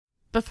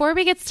Before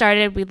we get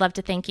started, we'd love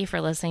to thank you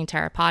for listening to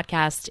our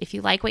podcast. If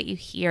you like what you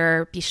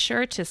hear, be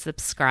sure to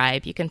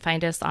subscribe. You can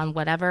find us on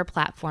whatever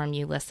platform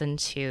you listen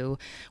to.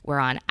 We're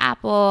on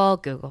Apple,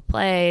 Google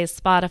Play,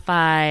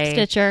 Spotify,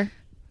 Stitcher.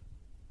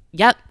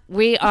 Yep,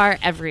 we are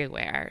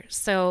everywhere.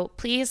 So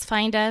please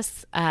find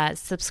us,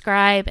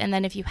 subscribe, and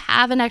then if you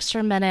have an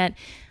extra minute,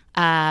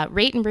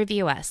 rate and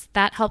review us.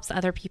 That helps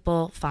other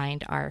people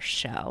find our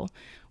show.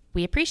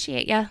 We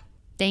appreciate you.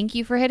 Thank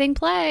you for hitting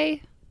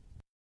play.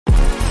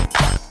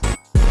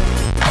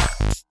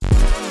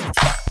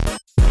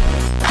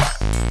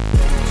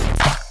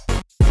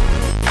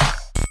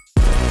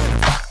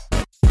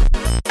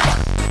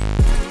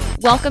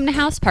 Welcome to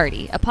House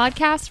Party, a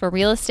podcast where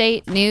real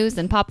estate, news,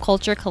 and pop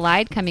culture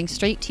collide, coming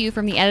straight to you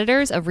from the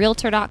editors of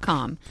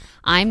Realtor.com.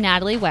 I'm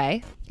Natalie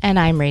Way. And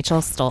I'm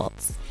Rachel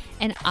Stoltz.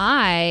 And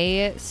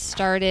I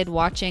started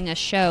watching a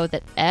show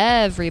that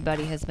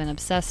everybody has been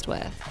obsessed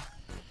with.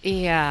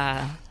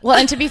 Yeah. Well,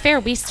 and to be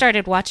fair, we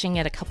started watching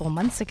it a couple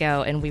months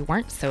ago, and we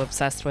weren't so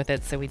obsessed with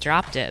it, so we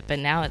dropped it. But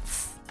now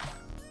it's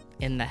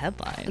in the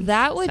headlines.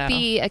 That would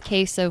be a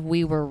case of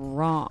we were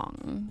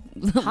wrong.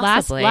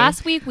 Possibly.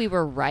 Last week we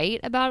were right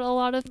about a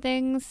lot of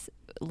things.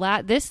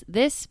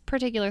 This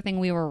particular thing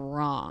we were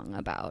wrong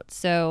about.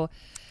 So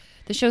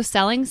the show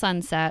Selling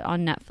Sunset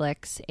on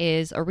Netflix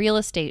is a real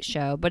estate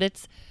show, but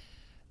it's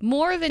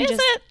more than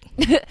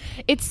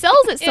it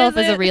sells itself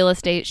as a real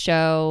estate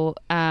show,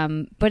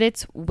 but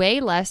it's way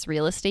less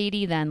real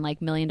estate-y than like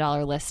 $1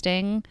 Million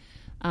Listing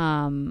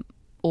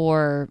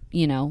or,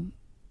 you know,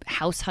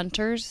 House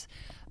Hunters.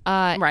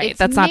 Right.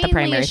 That's not the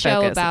primary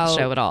focus of the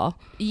show at all.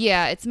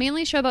 Yeah. It's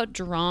mainly a show about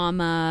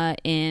drama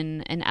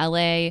in an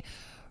LA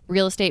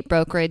real estate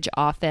brokerage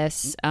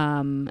office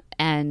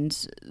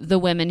and the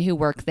women who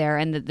work there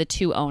and the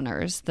two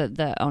owners,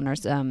 the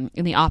owners in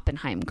the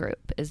Oppenheim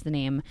Group is the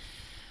name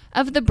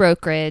of the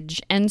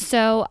brokerage. And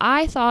so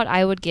I thought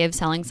I would give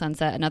Selling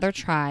Sunset another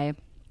try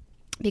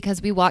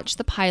because we watched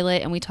the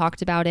pilot and we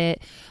talked about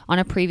it on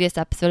a previous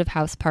episode of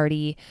House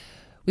Party.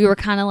 We were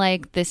kind of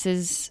like, this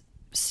is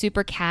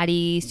super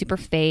catty, super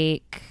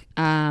fake.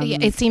 Yeah,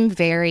 it seemed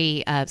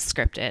very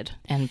scripted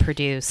and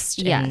produced.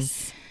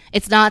 Yes. And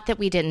it's not that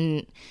we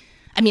didn't.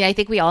 I mean, I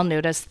think we all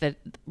noticed that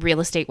real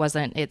estate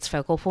wasn't its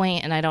focal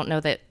point, and I don't know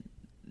that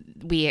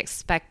we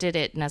expected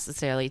it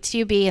necessarily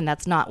to be, and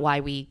that's not why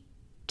we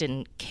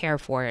didn't care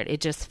for it.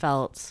 It just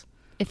felt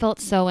so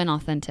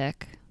inauthentic.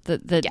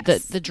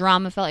 The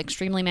drama felt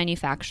extremely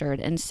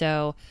manufactured, and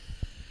so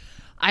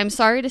I'm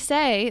sorry to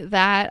say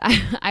that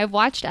I've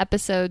watched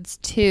episodes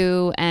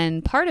 2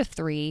 and part of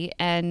 3,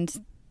 and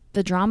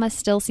the drama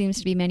still seems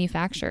to be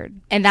manufactured.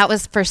 And that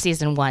was for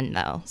season 1,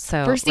 though.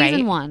 So for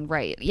season 1,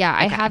 right? Yeah,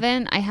 okay.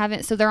 I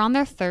haven't. So they're on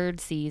their 3rd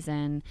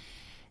season,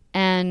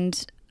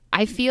 and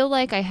I feel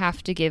like I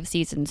have to give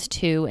seasons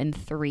 2 and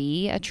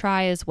 3 a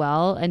try as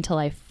well until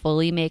I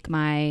fully make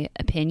my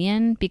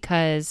opinion,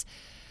 because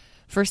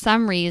for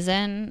some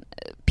reason,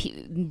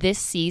 this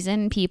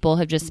season, people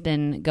have just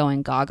been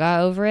going gaga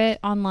over it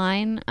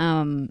online.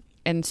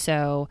 And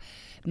so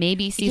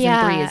maybe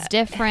season 3 is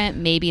different.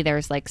 Maybe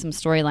there's like some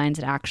storylines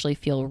that actually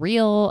feel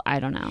real. I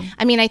don't know.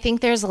 I mean, I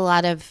think there's a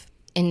lot of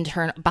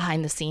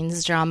behind the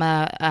scenes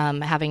drama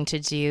having to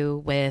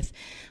do with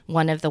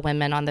one of the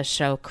women on the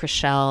show,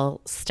 Chrishell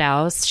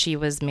Stause. She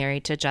was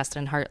married to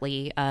Justin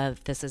Hartley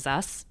of This Is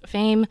Us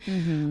fame.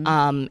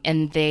 Mm-hmm.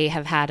 And they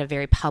have had a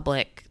very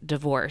public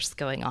divorce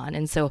going on.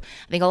 And so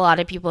I think a lot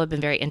of people have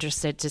been very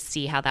interested to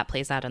see how that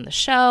plays out on the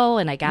show.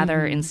 And I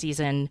gather in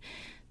season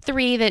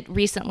 3 that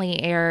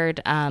recently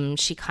aired,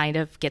 she kind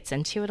of gets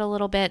into it a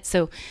little bit.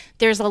 So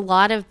there's a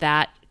lot of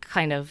that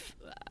kind of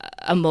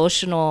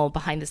emotional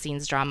behind the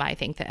scenes drama, I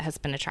think, that has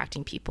been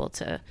attracting people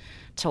to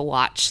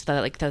watch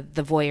the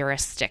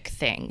voyeuristic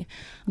thing.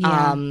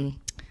 Yeah.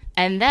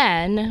 And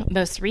then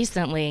most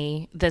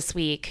recently this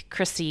week,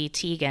 Chrissy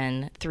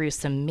Teigen threw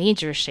some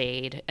major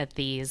shade at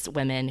these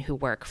women who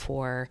work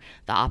for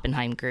the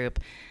Oppenheim Group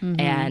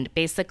and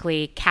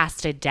basically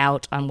casted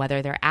doubt on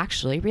whether they're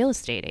actually real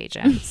estate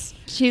agents.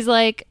 She's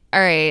like,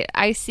 all right,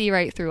 I see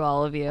right through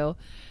all of you.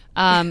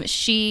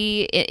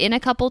 She, in a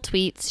couple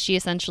tweets, she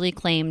essentially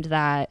claimed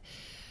that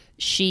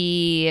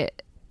she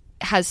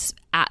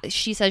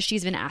says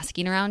she's been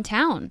asking around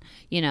town,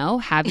 you know,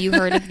 have you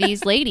heard of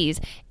these ladies?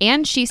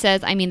 And she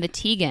says, I mean, the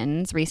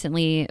Teigens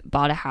recently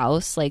bought a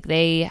house. Like,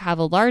 they have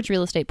a large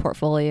real estate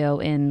portfolio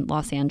in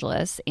Los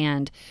Angeles,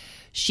 and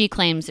she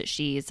claims that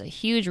she's a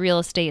huge real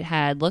estate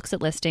head, looks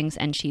at listings,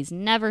 and she's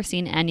never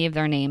seen any of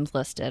their names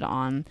listed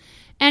on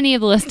any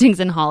of the listings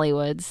in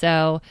Hollywood.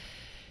 So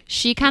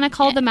she kind of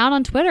called them out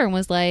on Twitter and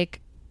was like,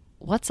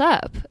 what's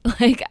up?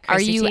 Like, are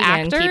you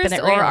actors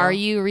or are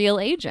you real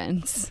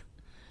agents?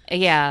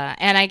 Yeah,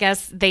 and I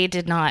guess they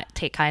did not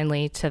take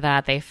kindly to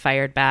that. They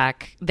fired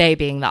back, they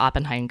being the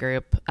Oppenheim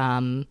Group.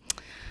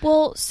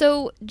 Well,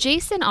 so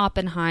Jason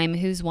Oppenheim,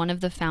 who's one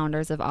of the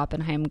founders of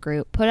Oppenheim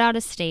Group, put out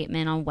a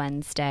statement on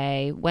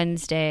Wednesday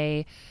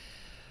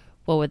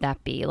what would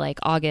that be? Like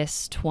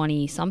August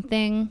 20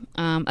 something,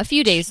 a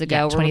few days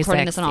ago. Yeah, We're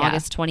recording this on 26th, yeah.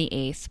 August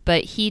 28th.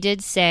 But he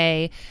did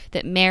say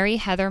that Mary,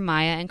 Heather,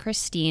 Maya, and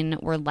Christine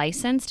were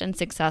licensed and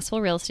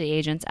successful real estate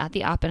agents at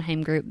the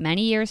Oppenheim Group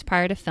many years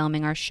prior to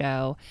filming our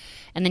show.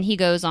 And then he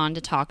goes on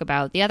to talk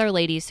about the other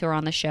ladies who are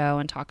on the show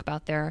and talk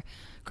about their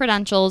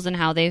credentials and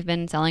how they've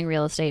been selling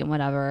real estate and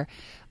whatever.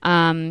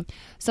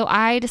 So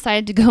I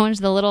decided to go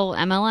into the little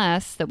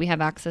MLS that we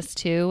have access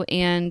to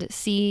and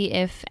see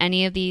if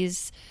any of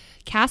these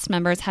cast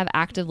members have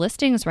active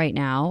listings right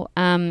now.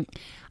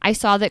 I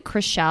saw that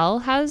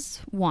Chrishell has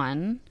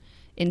one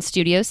in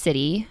Studio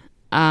City.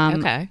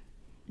 Okay.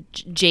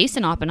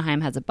 Jason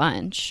Oppenheim has a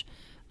bunch.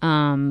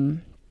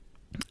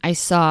 I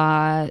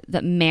saw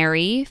that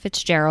Mary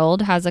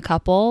Fitzgerald has a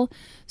couple.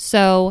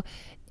 So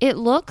it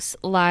looks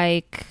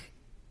like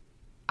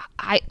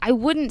I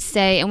wouldn't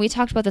say, and we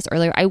talked about this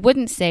earlier, I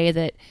wouldn't say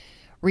that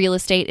real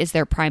estate is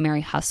their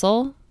primary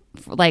hustle.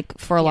 Like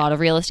for a lot of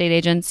real estate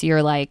agents,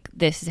 you're like,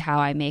 this is how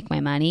I make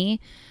my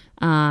money.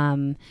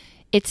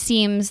 It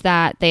seems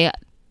that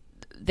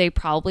they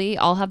probably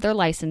all have their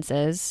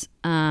licenses,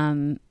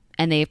 and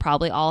they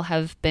probably all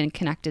have been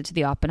connected to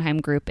the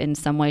Oppenheim Group in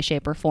some way,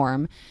 shape, or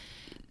form.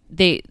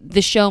 The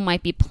show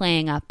might be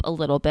playing up a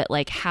little bit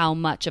like how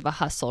much of a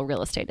hustle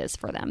real estate is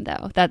for them,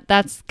 though.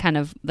 That's kind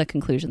of the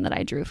conclusion that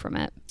I drew from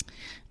it.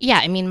 Yeah,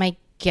 I mean, my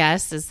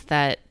guess is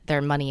that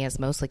their money is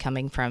mostly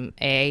coming from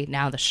A,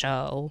 now the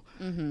show,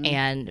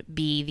 and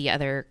B, the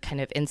other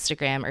kind of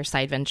Instagram or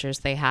side ventures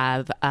they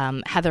have.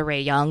 Heather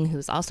Ray Young,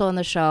 who's also on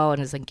the show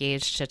and is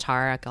engaged to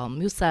Tarek El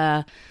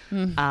Moussa.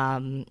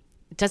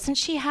 Doesn't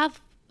she have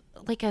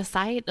like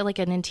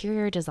an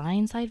interior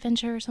design side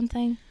venture or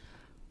something?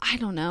 I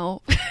don't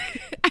know.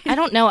 I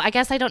don't know. I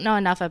guess I don't know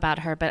enough about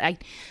her, but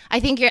I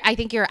think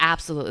you're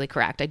absolutely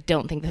correct. I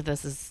don't think that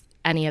this is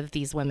any of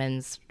these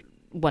women's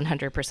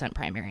 100%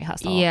 primary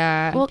hustle.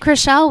 Yeah. Well,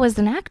 Chrishell was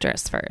an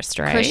actress first,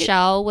 right?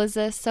 Chrishell was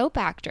a soap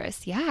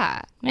actress.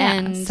 Yeah.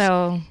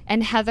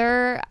 And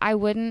Heather, I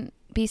wouldn't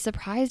be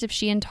surprised if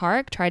she and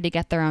Tarek tried to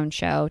get their own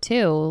show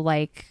too,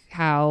 like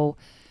how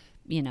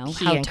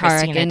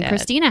Tarek and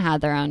Christina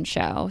had their own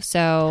show.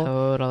 So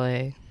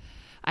totally.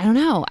 I don't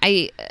know.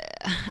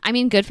 I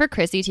mean, good for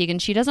Chrissy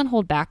Teigen. She doesn't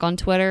hold back on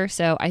Twitter,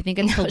 so I think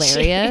it's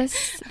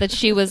hilarious that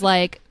she was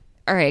like,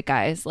 all right,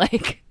 guys,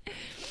 like,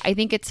 I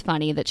think it's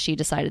funny that she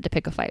decided to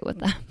pick a fight with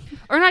them.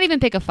 Or not even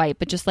pick a fight,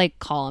 but just like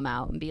call them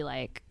out and be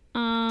like,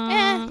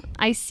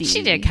 I see.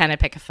 She did kind of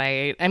pick a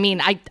fight. I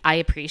mean, I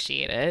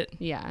appreciate it.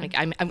 Yeah. Like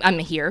I'm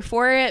here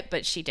for it,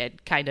 but she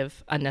did kind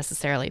of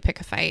unnecessarily pick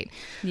a fight.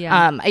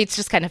 Yeah. It's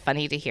just kind of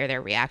funny to hear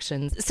their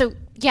reactions. So,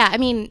 yeah, I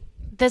mean,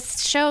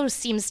 this show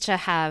seems to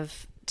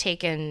have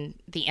taken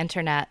the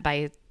internet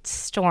by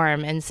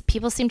storm and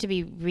people seem to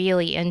be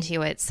really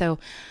into it. So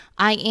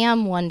I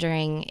am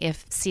wondering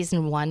if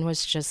season 1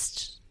 was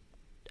just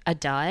a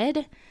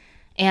dud.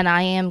 And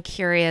I am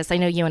curious, I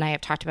know you and I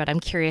have talked about it, I'm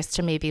curious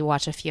to maybe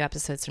watch a few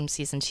episodes from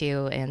season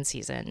 2 and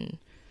season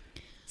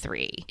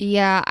 3.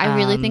 Yeah, I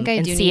really think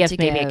I do see need if to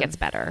maybe it gets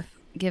better.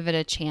 Give it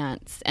a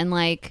chance. And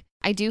like,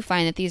 I do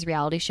find that these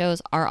reality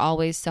shows are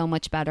always so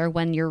much better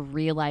when your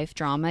real life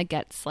drama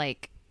gets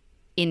like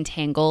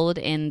entangled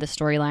in the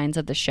storylines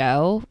of the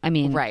show. I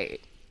mean, right.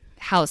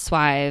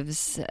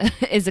 Housewives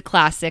is a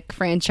classic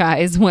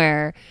franchise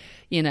where,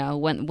 you know,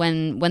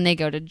 when they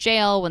go to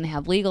jail, when they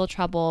have legal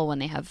trouble, when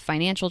they have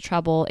financial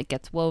trouble, it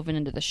gets woven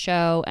into the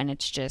show, and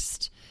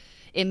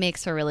it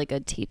makes for really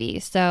good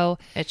TV. So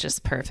it's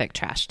just perfect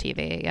trash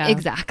TV. Yeah,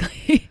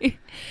 exactly.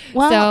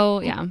 Well,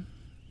 so yeah,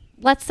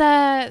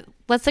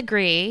 let's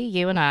agree.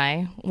 You and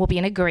I will be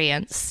in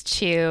agreement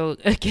to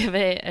give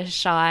it a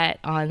shot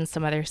on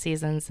some other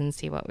seasons and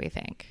see what we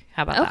think.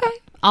 How about that? Okay,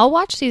 I'll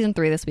watch season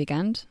 3 this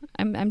weekend.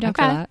 I'm down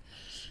for that.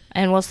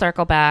 And we'll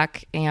circle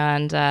back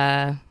and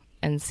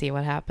see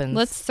what happens.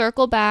 Let's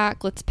circle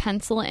back. Let's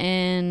pencil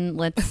in.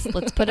 Let's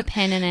put a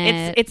pin in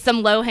it. It's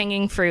some low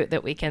hanging fruit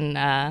that we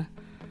can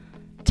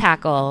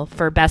tackle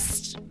for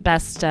best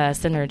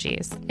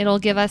synergies. It'll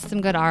give us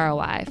some good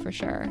ROI for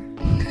sure.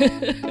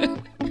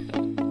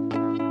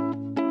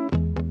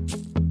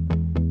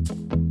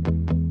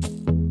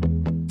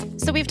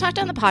 So we've talked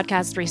on the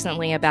podcast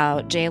recently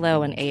about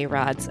J-Lo and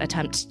A-Rod's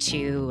attempt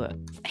to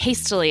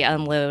hastily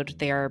unload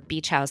their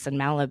beach house in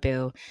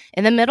Malibu.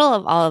 In the middle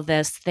of all of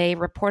this, they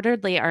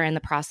reportedly are in the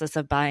process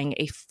of buying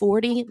a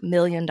 $40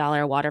 million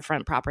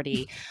waterfront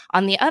property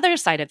on the other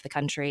side of the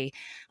country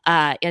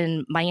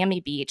in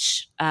Miami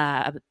Beach,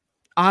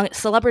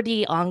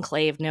 celebrity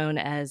enclave known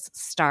as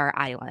Star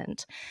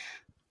Island.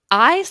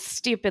 I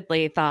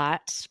stupidly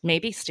thought,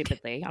 maybe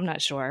stupidly, I'm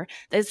not sure,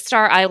 that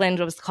Star Island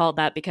was called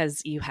that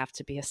because you have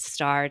to be a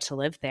star to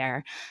live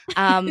there.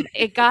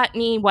 It got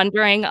me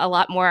wondering a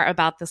lot more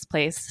about this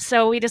place.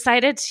 So we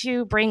decided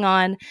to bring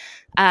on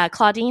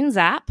Claudine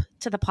Zapp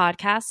to the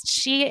podcast.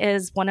 She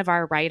is one of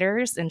our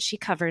writers, and she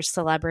covers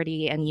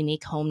celebrity and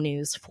unique home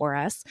news for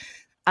us.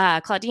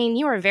 Claudine,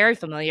 you are very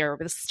familiar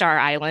with Star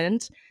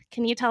Island.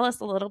 Can you tell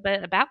us a little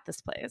bit about this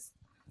place?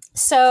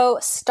 So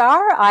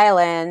Star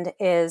Island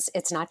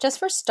it's not just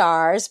for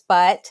stars,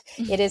 but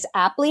it is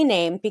aptly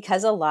named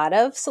because a lot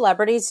of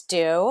celebrities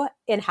do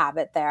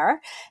inhabit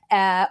there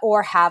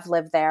or have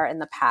lived there in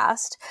the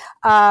past.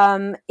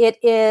 It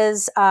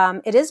is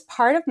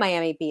part of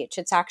Miami Beach.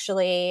 It's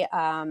actually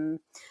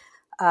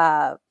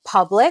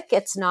public.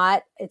 It's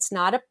not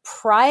a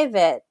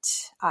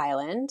private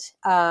island.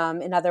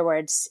 In other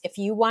words, if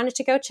you wanted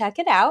to go check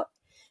it out,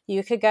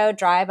 you could go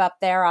drive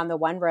up there on the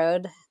one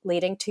road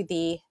leading to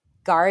the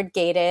guard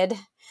gated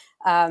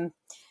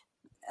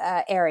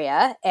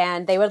area,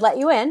 and they would let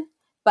you in.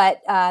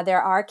 But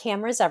there are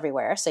cameras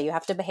everywhere, so you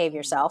have to behave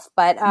yourself.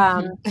 But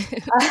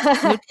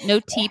no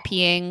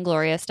TPing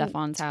Gloria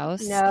Stefan's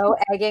house. No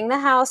egging the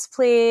house,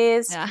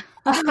 please. Yeah.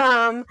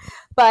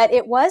 But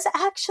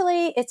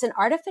it's an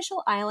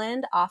artificial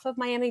island off of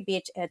Miami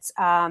Beach. It's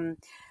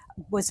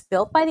was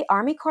built by the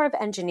Army Corps of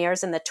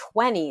Engineers in the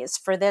 1920s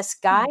for this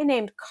guy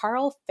named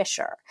Carl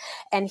Fisher,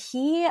 and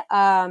he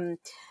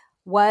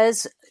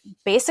was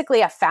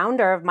basically a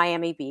founder of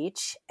Miami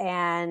Beach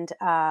and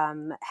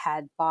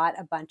had bought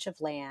a bunch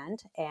of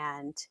land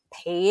and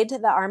paid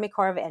the Army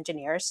Corps of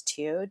Engineers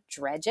to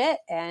dredge it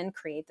and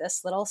create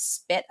this little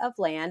spit of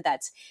land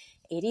that's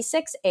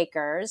 86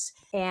 acres.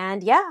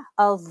 And yeah,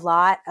 a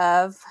lot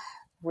of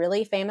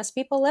really famous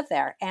people live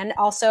there, and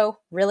also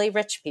really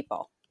rich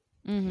people.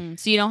 Mm-hmm.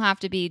 So you don't have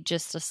to be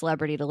just a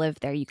celebrity to live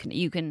there. You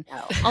can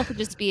also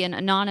just be an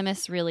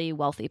anonymous, really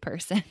wealthy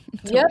person.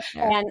 Yep,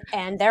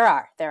 and there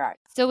are.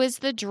 So is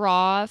the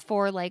draw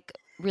for like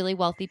really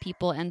wealthy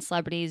people and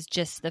celebrities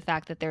just the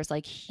fact that there's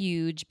like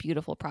huge,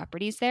 beautiful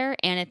properties there,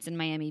 and it's in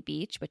Miami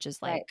Beach, which is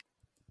like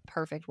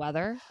perfect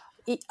weather?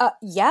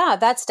 Yeah,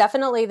 that's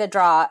definitely the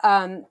draw.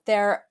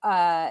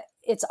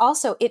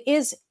 It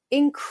is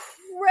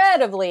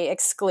incredibly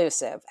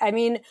exclusive. I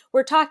mean,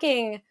 we're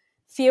talking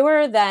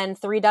fewer than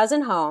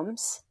 36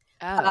 homes.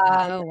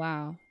 Oh,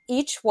 wow.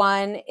 Each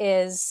one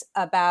is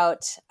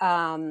about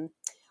an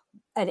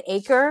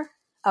acre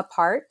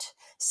apart.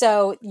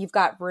 So you've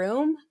got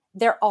room.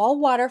 They're all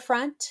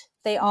waterfront.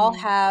 They all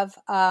have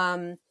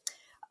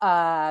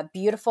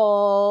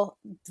beautiful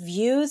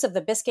views of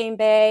the Biscayne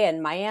Bay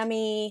and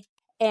Miami.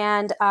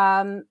 And,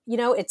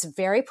 it's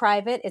very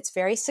private. It's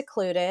very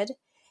secluded.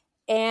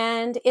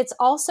 And it's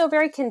also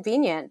very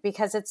convenient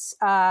because it's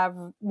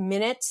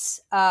minutes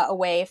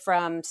away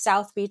from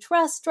South Beach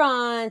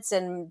restaurants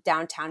and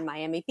downtown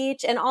Miami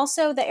Beach, and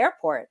also the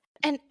airport.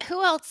 And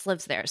who else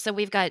lives there? So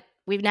we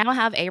now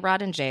have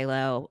A-Rod and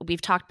J-Lo.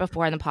 We've talked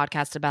before in the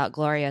podcast about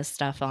Gloria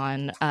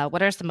Estefan.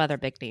 What are some other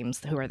big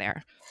names who are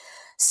there?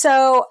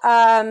 So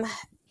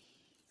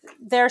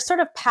they're sort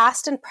of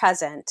past and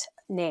present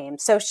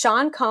names. So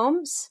Sean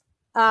Combs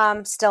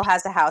still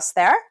has a house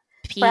there.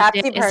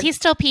 Is he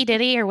still P.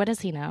 Diddy, or what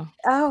is he now?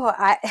 Oh,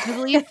 I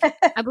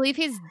believe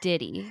he's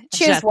Diddy.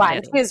 Choose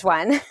one.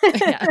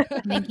 Yeah.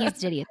 I think he's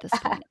Diddy at this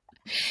point.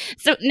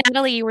 So,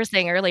 Natalie, you were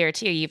saying earlier,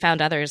 too, you found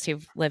others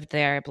who've lived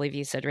there. I believe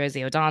you said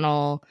Rosie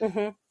O'Donnell.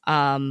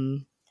 Mm-hmm.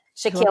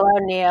 Shaquille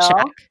O'Neal.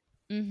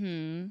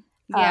 Mm-hmm.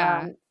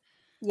 Yeah.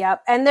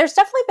 Yep. And there's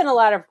definitely been a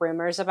lot of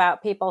rumors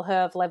about people who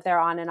have lived there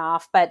on and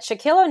off, but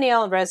Shaquille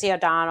O'Neal and Rosie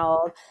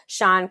O'Donnell,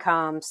 Sean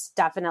Combs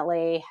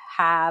definitely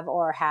have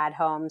or had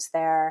homes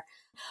there.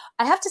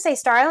 I have to say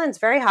Star Island's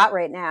very hot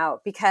right now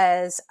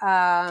because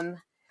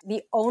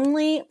the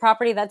only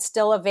property that's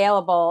still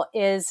available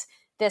is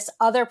this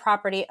other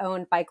property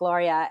owned by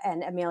Gloria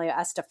and Emilio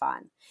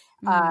Estefan.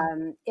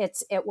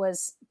 It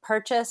was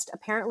purchased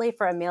apparently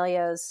for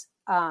Emilio's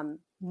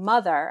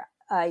mother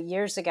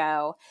years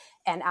ago.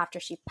 And after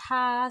she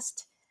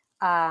passed,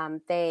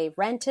 they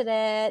rented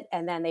it,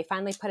 and then they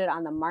finally put it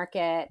on the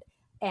market.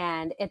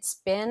 And it's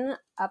been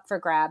up for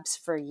grabs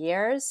for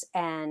years.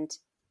 And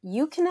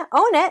you can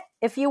own it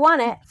if you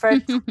want it for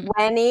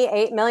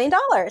 $28 million.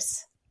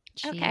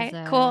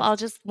 Okay, cool.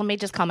 Let me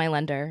just call my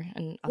lender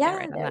and I'll get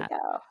right on that.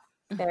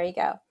 There you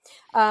go.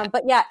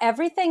 But yeah,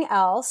 everything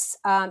else.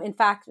 In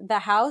fact, the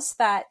house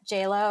that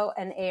J-Lo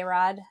and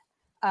A-Rod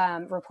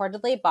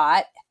reportedly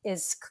bought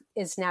is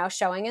now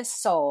showing as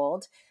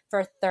sold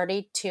for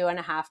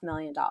 $32.5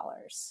 million.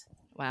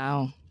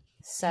 Wow.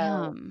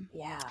 So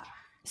yeah.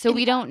 So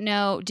we don't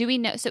know. Do we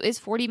know? So is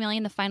 $40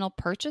 million the final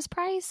purchase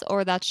price,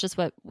 or that's just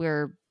what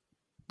we're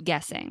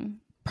guessing?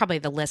 Probably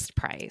the list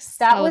price.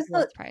 That was the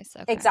list price.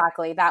 Okay.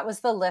 Exactly. That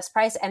was the list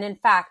price. And in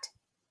fact,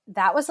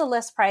 that was the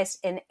list price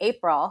in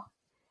April.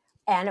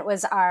 And it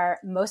was our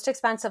most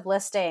expensive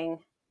listing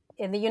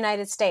in the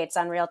United States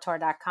on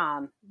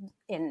Realtor.com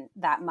in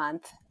that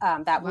month,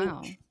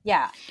 week.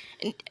 Yeah.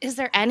 Is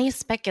there any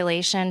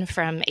speculation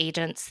from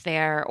agents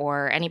there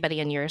or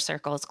anybody in your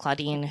circles,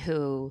 Claudine,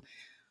 who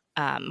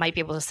might be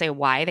able to say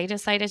why they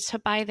decided to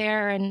buy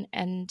there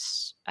and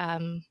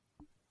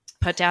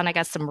put down, I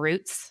guess, some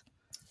roots?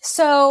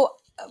 So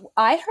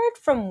I heard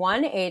from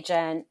one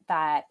agent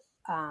that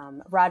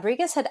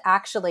Rodriguez had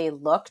actually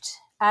looked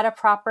at a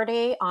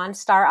property on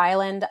Star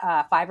Island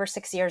 5 or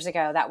 6 years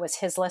ago. That was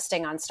his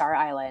listing on Star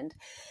Island.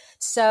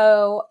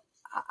 So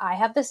I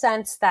have the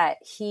sense that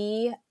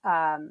he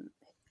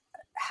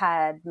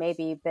had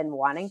maybe been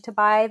wanting to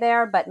buy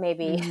there, but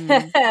maybe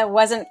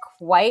wasn't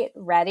quite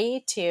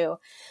ready to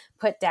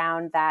put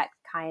down that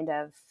kind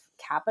of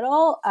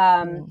capital.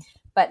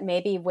 But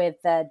maybe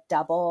with the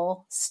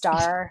double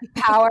star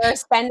power,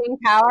 spending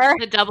power,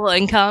 the double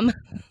income.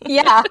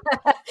 Yeah,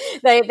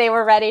 they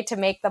were ready to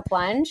make the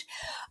plunge.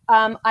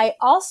 I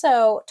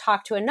also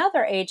talked to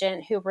another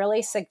agent who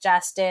really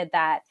suggested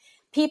that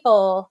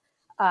people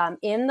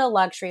in the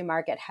luxury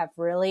market have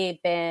really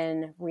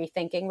been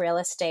rethinking real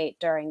estate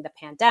during the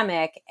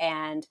pandemic,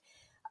 and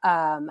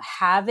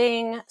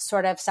having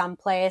sort of some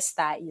place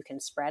that you can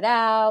spread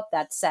out,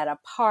 that's set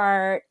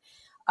apart,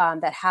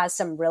 that has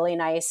some really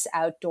nice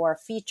outdoor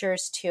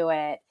features to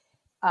it.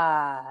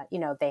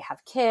 They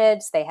have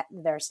kids.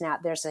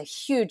 There's a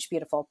huge,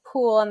 beautiful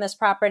pool on this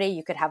property.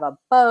 You could have a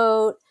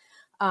boat.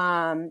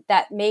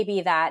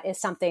 That is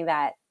something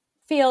that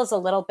feels a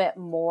little bit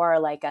more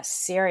like a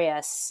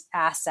serious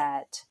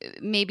asset.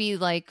 Maybe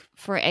like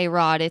for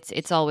A-Rod,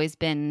 it's always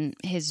been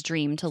his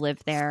dream to live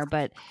there,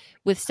 but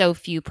with so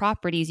few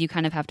properties, you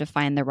kind of have to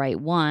find the right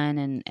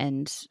one,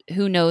 and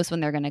who knows when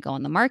they're going to go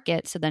on the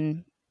market. So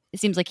then it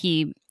seems like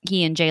he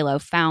and J-Lo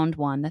found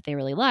one that they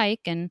really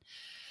like, and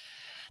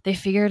they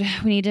figured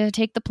we need to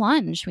take the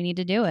plunge. We need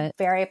to do it.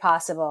 Very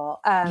possible.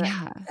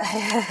 Yeah.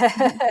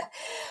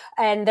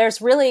 And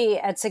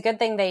it's a good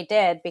thing they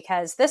did,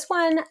 because this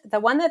one, the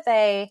one that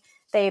they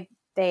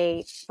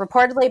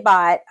reportedly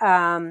bought,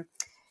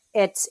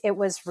 it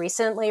was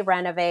recently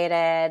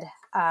renovated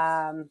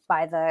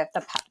by the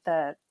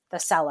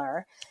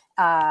seller,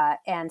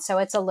 and so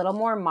it's a little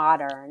more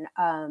modern.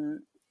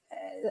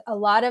 A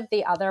lot of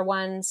the other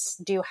ones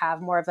do have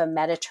more of a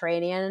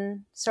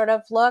Mediterranean sort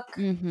of look.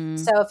 Mm-hmm.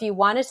 So if you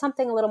wanted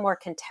something a little more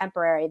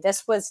contemporary,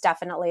 this was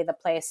definitely the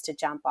place to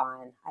jump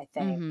on, I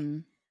think. Mm-hmm.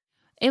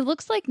 It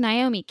looks like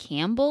Naomi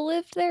Campbell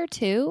lived there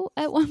too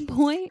at one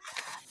point.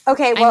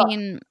 Okay, well, I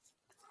mean,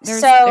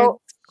 there's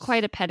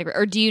quite a pedigree.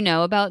 Or do you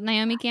know about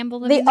Naomi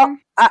Campbell living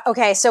there?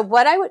 Okay, so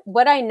what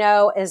I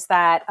know is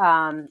that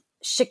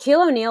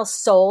Shaquille O'Neal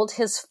sold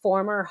his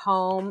former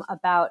home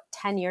about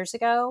 10 years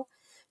ago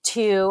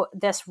to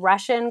this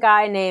Russian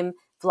guy named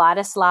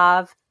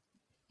Vladislav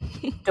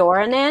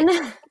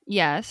Doronin.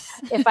 Yes.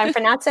 If I'm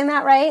pronouncing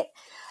that right.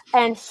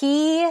 And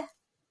he,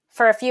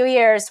 for a few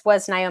years,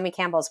 was Naomi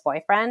Campbell's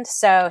boyfriend.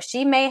 So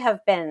she may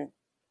have been,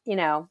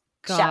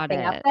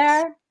 shacking up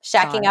there, at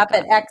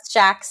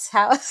ex-Shaq's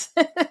house.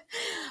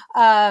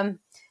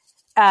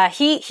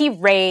 He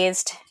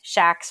razed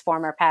Shaq's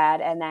former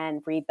pad and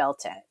then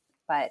rebuilt it.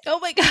 But oh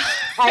my God.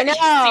 I know.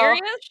 Are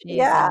you serious?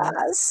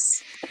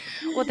 Yes.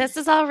 Well, this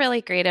is all really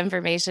great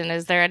information.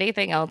 Is there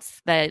anything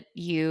else that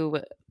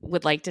you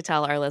would like to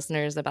tell our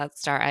listeners about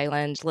Star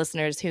Island,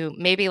 listeners who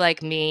maybe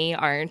like me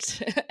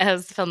aren't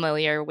as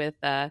familiar with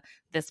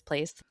this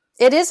place?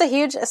 It is a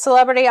huge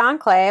celebrity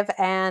enclave,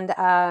 and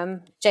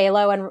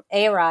J-Lo and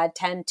A-Rod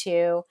tend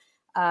to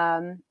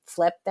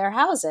flip their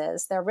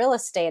houses, their real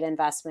estate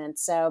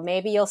investments. So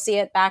maybe you'll see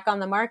it back on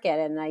the market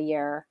in a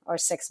year or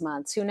 6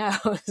 months. Who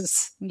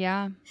knows?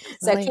 Yeah.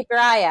 So keep your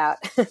eye out.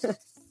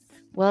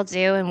 Will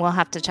do, and we'll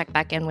have to check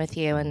back in with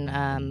you and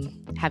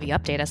have you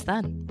update us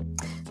then.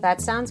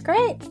 That sounds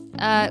great.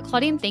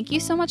 Claudine, thank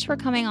you so much for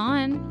coming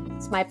on.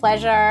 It's my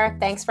pleasure.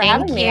 Thanks for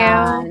having me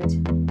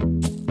on.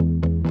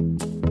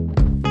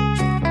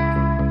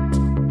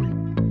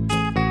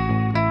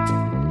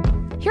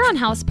 Here on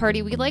House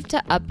Party, we like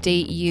to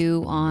update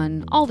you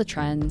on all the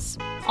trends,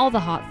 all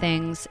the hot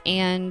things,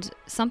 and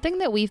something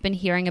that we've been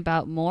hearing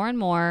about more and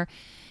more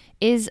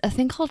is a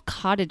thing called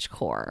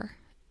cottagecore.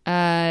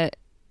 I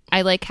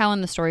like how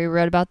in the story we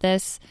wrote about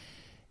this,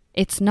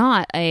 it's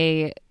not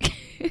a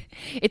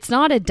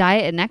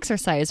diet and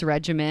exercise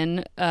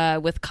regimen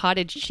with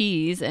cottage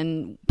cheese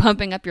and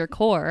pumping up your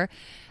core.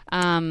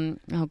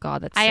 Oh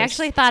God, I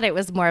actually thought it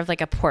was more of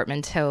like a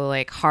portmanteau,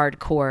 like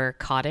hardcore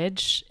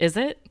cottage. Is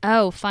it?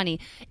 Oh, funny.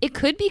 It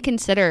could be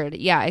considered.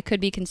 Yeah, it could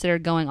be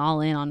considered going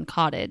all in on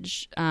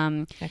cottage.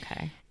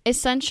 Okay.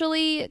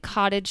 Essentially,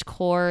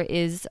 cottagecore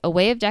is a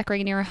way of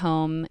decorating your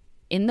home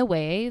in the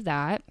way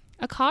that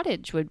a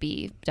cottage would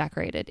be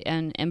decorated,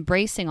 and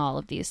embracing all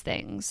of these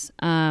things.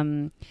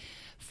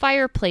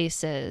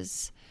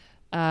 Fireplaces,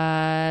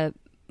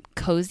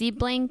 cozy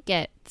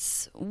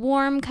blankets,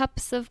 warm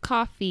cups of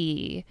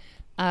coffee,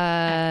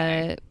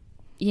 even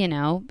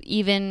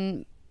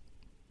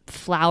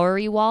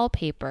flowery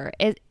wallpaper.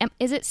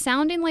 Is it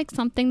sounding like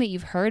something that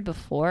you've heard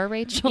before,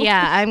 Rachel?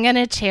 Yeah, I'm going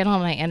to channel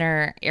my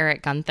inner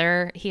Eric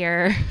Gunther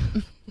here.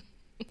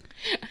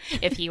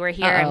 If he were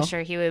here, I'm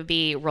sure he would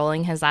be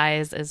rolling his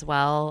eyes as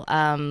well.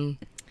 I'm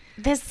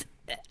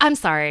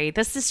sorry.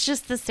 This is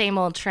just the same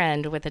old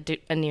trend with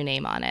a new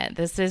name on it.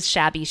 This is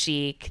shabby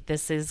chic.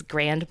 This is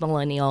grand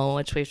millennial,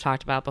 which we've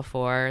talked about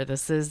before.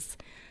 This is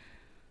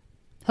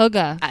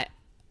Hygge.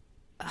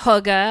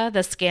 Hygge,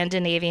 the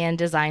Scandinavian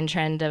design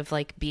trend of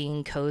like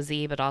being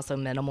cozy but also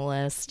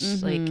minimalist.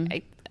 Mm-hmm.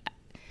 Like,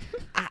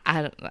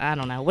 I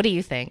don't know. What do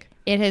you think?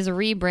 It has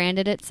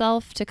rebranded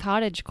itself to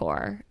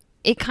cottagecore.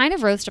 It kind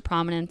of rose to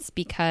prominence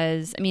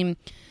because,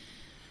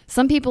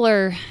 Some people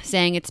are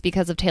saying it's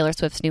because of Taylor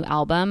Swift's new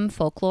album,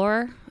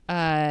 Folklore,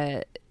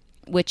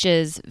 which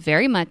is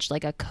very much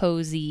like a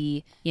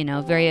cozy,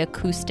 very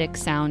acoustic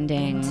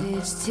sounding.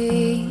 Vintage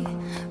tea,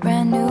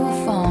 brand new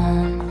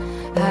phone,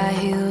 high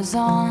heels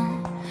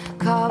on,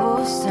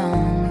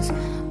 cobblestones.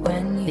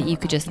 That you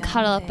could just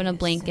cuddle up in a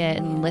blanket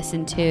and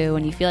listen to,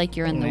 and you feel like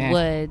you're in the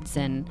woods,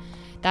 and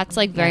that's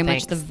like very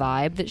much the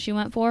vibe that she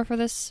went for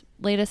this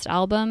latest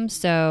album.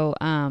 So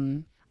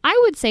I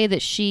would say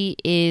that she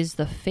is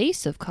the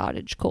face of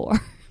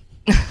cottagecore.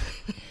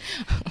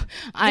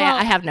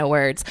 I have no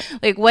words.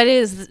 Like,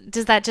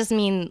 does that just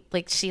mean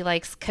like she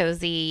likes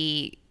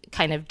cozy,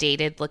 kind of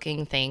dated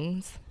looking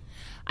things?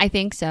 I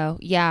think so.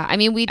 Yeah. I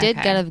mean, we did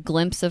get a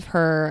glimpse of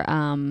her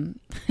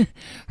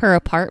her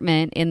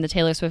apartment in the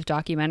Taylor Swift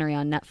documentary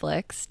on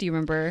Netflix. Do you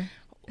remember?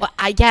 Well,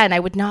 again, I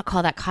would not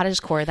call that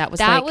cottagecore. That was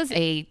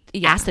a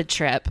acid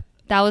trip.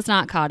 That was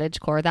not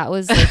cottagecore. That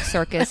was like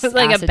circus. It was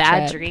like a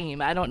bad trip. dream.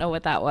 I don't know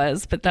what that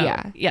was, but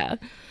yeah.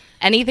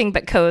 Anything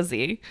but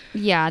cozy.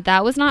 Yeah,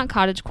 that was not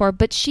cottagecore,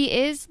 but she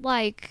is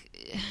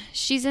like,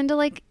 she's into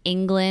like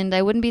England.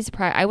 I wouldn't be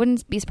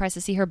surprised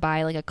to see her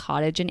buy like a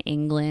cottage in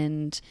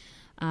England.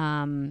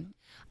 I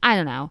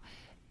don't know.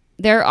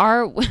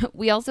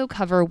 We also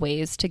cover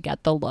ways to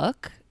get the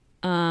look.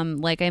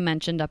 Like I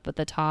mentioned up at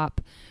the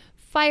top,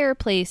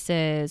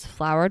 fireplaces,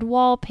 flowered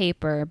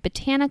wallpaper,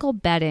 botanical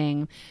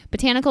bedding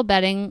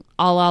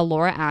a la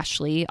Laura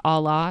Ashley, a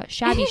la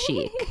shabby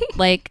chic,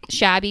 like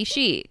shabby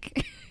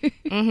chic.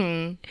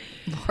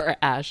 Laura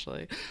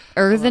Ashley.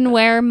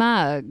 Earthenware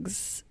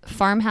mugs,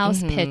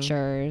 farmhouse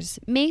pitchers,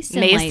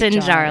 mason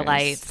jar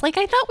lights. Like,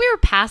 I thought we were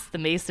past the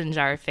mason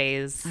jar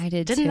phase. I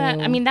did Didn't too.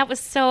 that? I mean, that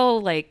was so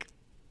like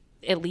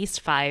at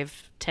least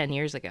 5-10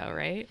 years ago,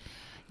 right?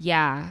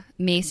 Yeah,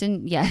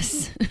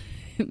 yes,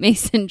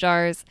 mason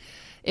jars.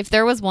 If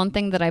there was one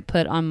thing that I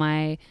put on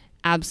my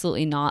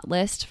absolutely not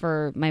list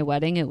for my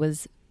wedding, it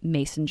was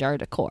mason jar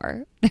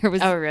decor.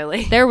 Oh,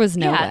 really? There was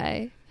no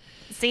way.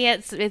 See,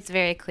 it's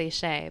very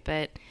cliche,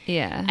 but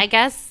yeah, I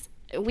guess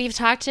we've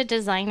talked to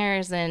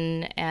designers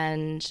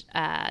and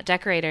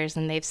decorators,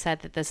 and they've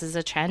said that this is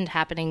a trend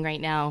happening right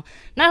now.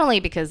 Not only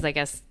because I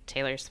guess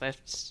Taylor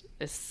Swift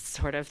is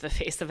sort of the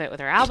face of it with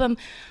her album,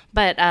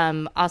 but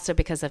also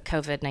because of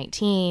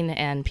COVID-19,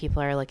 and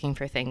people are looking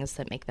for things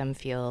that make them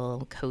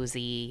feel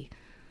cozy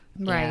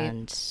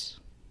and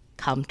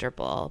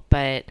comfortable.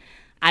 But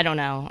I don't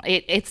know.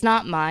 It's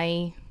not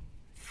my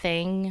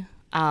thing.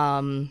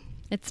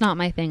 It's not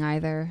my thing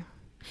either.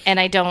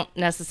 And I don't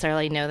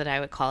necessarily know that I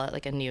would call it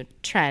like a new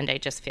trend. I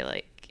just feel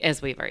like,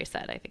 as we've already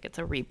said, I think it's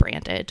a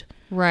rebranded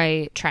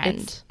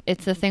trend.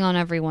 It's the thing on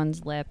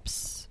everyone's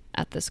lips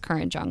at this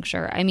current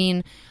juncture. I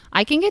mean,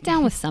 I can get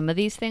down with some of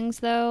these things,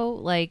 though.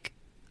 Like,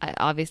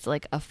 obviously,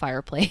 like a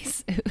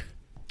fireplace.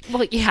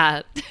 Well,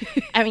 yeah.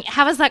 I mean,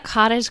 how is that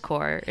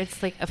cottagecore?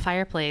 It's like a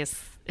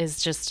fireplace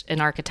is just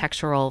an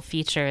architectural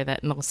feature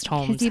that most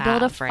homes have. Because you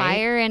build a right?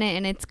 fire in it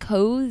and it's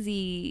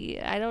cozy.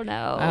 I don't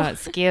know. Oh,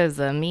 excuse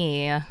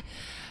me.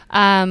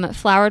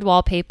 Flowered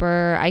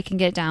wallpaper. I can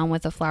get down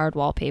with a flowered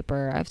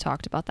wallpaper. I've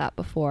talked about that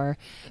before.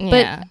 Yeah.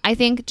 But I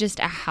think just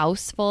a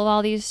house full of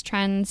all these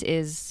trends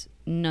is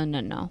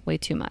no. Way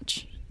too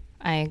much.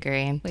 I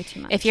agree. Way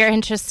too much. If you're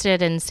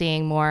interested in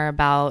seeing more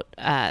about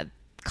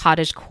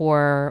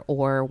cottagecore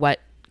or what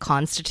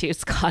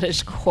constitutes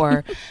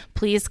cottagecore,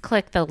 please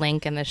click the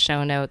link in the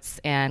show notes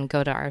and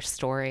go to our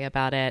story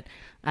about it.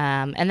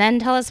 And then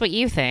tell us what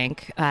you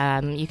think.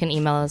 You can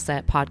email us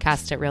at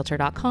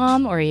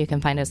podcast@realtor.com, or you can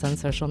find us on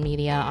social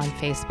media on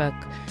Facebook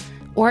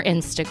or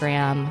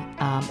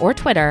Instagram or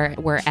Twitter.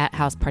 We're at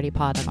House Party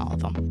Pod on all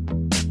of them.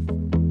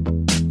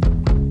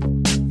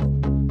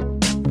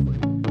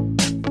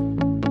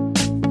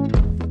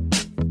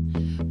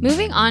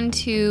 Moving on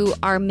to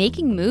our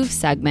Making Moves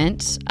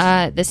segment.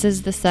 This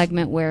is the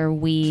segment where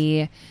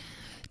we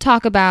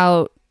talk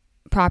about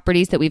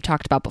properties that we've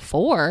talked about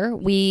before.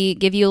 We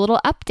give you a little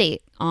update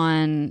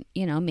on,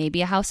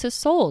 maybe a house is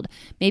sold.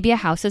 Maybe a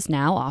house is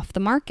now off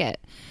the market.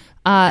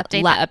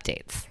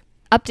 Updates.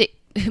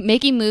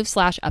 Making Moves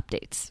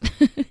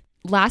 /updates.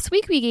 Last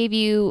week, we gave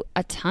you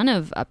a ton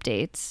of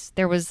updates.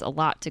 There was a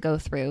lot to go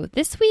through.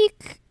 This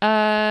week, we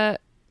have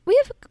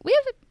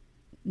a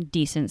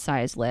decent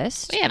sized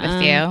list. We have a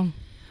few.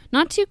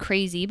 Not too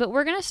crazy, but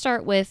we're going to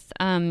start with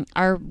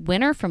our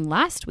winner from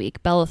last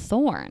week, Bella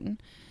Thorne.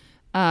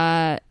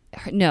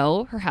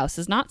 No, her house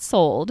is not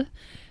sold.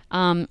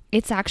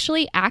 It's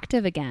actually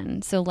active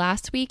again. So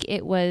last week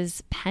it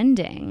was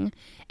pending,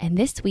 and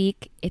this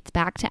week it's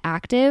back to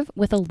active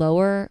with a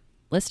lower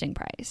listing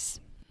price.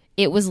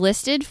 It was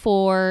listed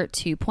for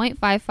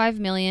 $2.55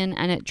 million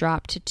and it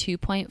dropped to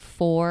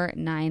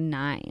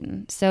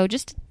 $2.499. So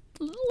just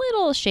a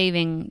little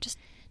shaving, just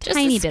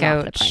tiny bit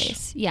off the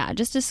price. Yeah,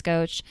 just a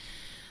scotch.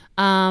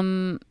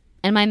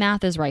 And my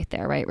math is right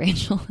there, right,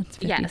 Rachel?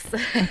 Yes.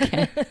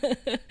 Okay.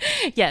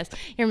 Yes,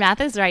 your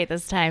math is right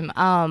this time.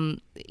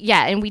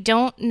 Yeah, and we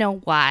don't know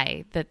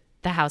why the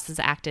house is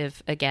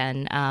active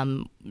again.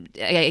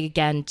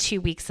 Again,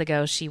 2 weeks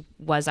ago, she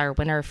was our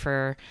winner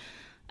for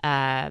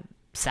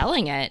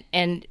selling it.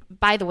 And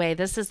by the way,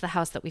 this is the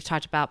house that we've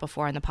talked about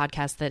before in the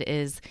podcast that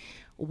is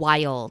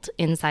wild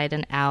inside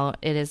and out.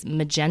 It is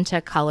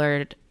magenta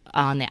colored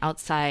on the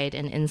outside,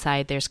 and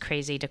inside there's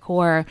crazy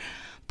decor.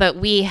 But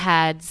we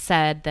had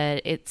said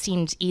that it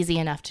seemed easy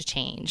enough to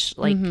change.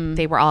 Like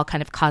they were all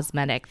kind of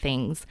cosmetic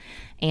things.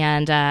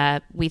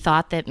 And we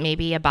thought that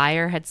maybe a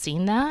buyer had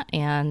seen that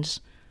and,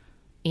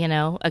 you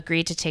know,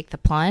 agreed to take the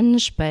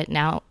plunge. But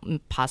now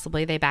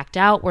possibly they backed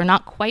out. We're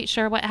not quite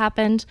sure what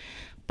happened.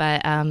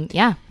 But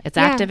it's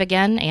active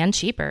again and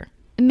cheaper.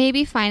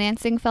 Maybe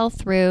financing fell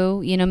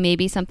through. You know,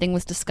 maybe something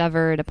was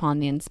discovered upon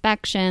the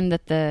inspection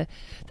that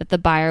the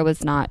buyer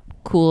was not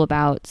cool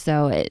about.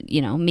 So,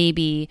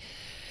 maybe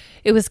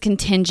it was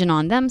contingent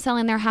on them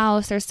selling their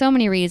house. There's so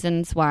many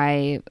reasons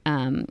why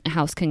a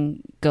house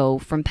can go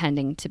from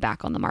pending to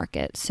back on the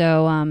market.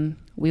 So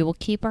we will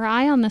keep our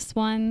eye on this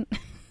one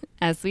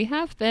as we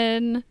have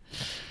been.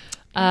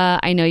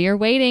 I know you're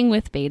waiting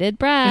with bated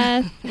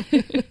breath.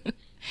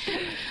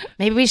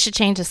 Maybe we should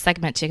change the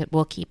segment to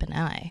 "We'll keep an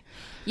eye."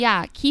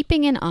 Yeah,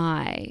 keeping an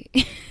eye.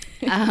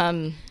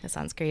 That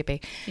sounds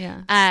creepy.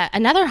 Yeah.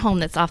 Another home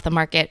that's off the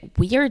market,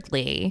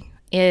 weirdly,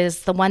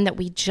 is the one that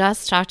we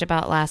just talked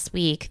about last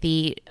week,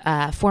 the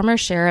former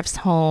sheriff's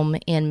home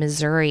in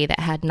Missouri that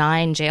had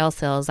 9 jail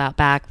cells out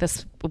back.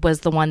 This was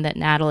the one that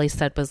Natalie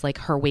said was like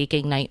her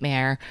waking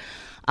nightmare.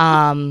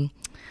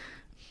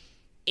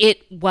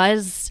 It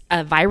was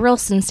a viral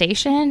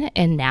sensation,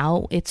 and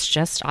now it's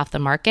just off the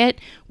market.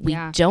 We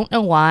don't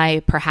know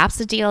why. Perhaps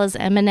a deal is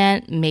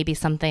imminent. Maybe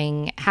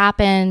something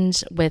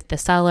happened with the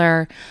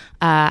seller.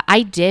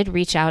 I did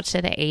reach out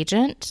to the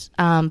agent,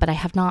 but I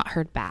have not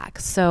heard back.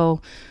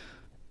 So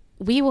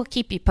we will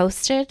keep you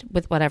posted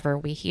with whatever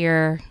we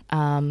hear.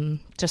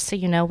 Just so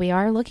you know, we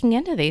are looking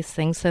into these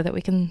things so that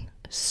we can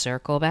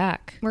circle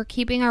back. We're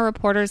keeping our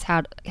reporters'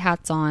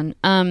 hats on.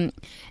 And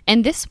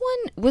this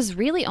one was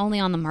really only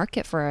on the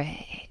market for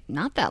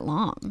not that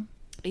long.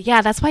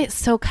 Yeah, that's why it's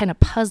so kind of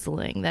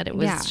puzzling that it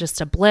was just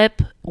a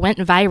blip, went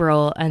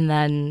viral, and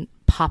then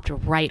popped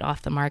right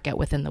off the market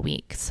within the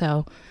week.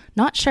 So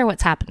not sure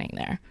what's happening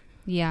there.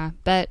 Yeah,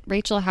 but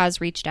Rachel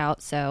has reached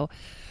out, so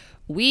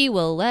we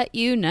will let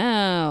you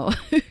know.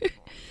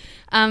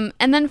 And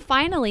then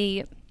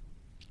finally,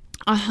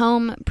 a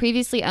home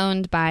previously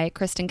owned by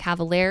Kristen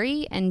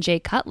Cavallari and Jay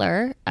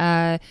Cutler.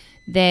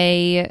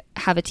 They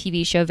have a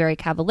TV show, Very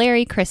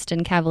Cavallari.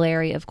 Kristen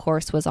Cavallari, of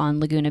course, was on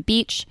Laguna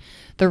Beach,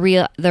 the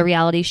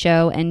reality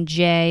show, and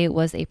Jay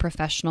was a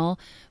professional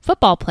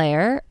football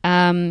player.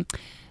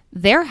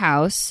 Their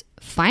house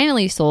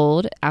finally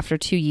sold after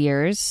 2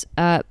 years,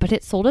 but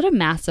it sold at a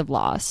massive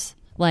loss.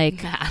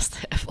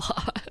 Massive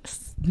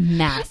loss.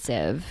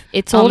 Massive.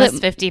 It sold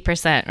almost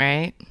 50%,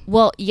 right?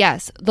 Well,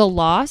 yes. The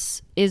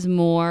loss is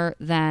more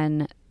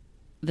than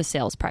the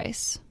sales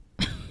price.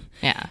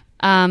 Yeah.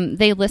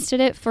 They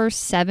listed it for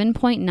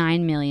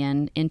 $7.9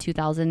 million in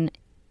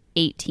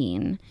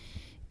 2018,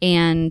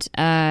 and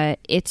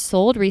it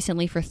sold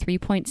recently for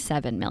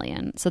 $3.7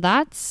 million. So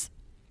that's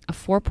a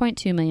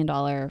 $4.2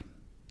 million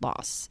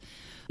loss.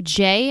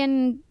 Jay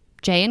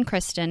and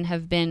Kristen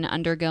have been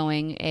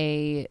undergoing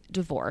a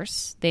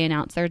divorce. They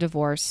announced their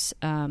divorce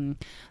a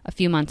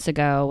few months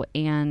ago,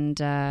 and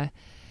I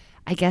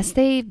guess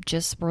they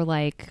just were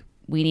like,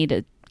 we need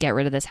to get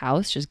rid of this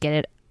house, just get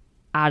it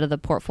out of the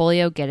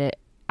portfolio, get it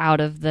out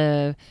of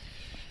the...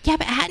 Yeah,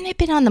 but hadn't it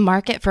been on the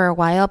market for a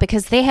while?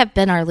 Because they have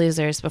been our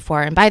losers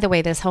before. And by the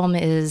way, this home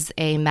is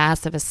a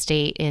massive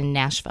estate in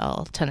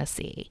Nashville,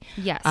 Tennessee.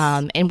 Yes.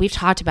 And we've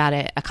talked about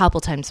it a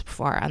couple times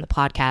before on the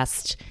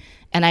podcast.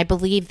 And I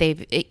believe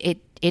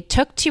it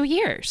took 2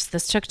 years.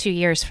 This took 2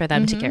 years for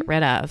them to get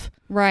rid of.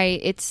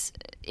 Right.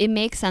 It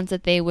makes sense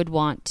that they would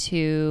want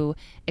to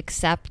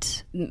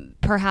accept,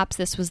 perhaps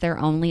this was their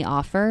only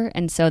offer.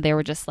 And so they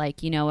were just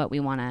like, you know what, we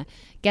want to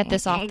get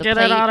this off the plate.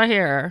 Get it out of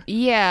here.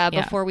 Yeah,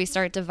 before we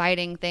start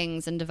dividing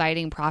things and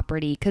dividing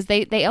property. Because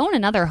they own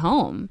another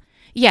home.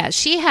 Yeah,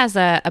 she has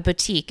a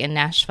boutique in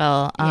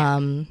Nashville.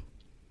 Yeah.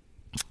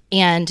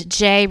 And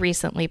Jay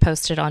recently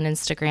posted on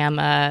Instagram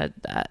a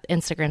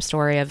Instagram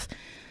story of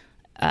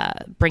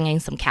bringing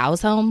some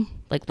cows home,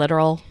 like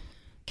literal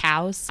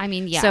cows. I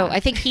mean, yeah. So I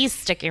think he's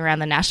sticking around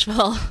the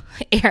Nashville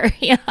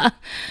area.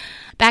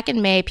 Back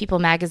in May, People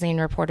magazine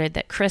reported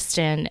that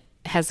Kristen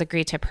has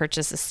agreed to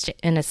purchase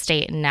an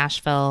estate in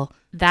Nashville.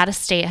 That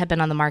estate had been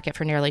on the market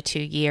for nearly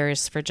 2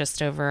 years for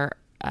just over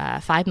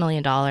 $5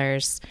 million. Damn.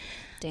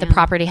 The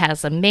property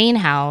has a main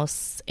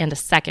house and a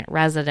second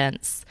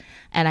residence.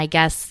 And I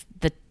guess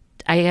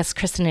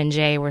Kristen and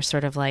Jay were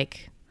sort of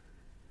like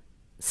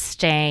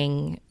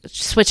switching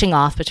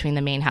off between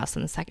the main house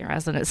and the second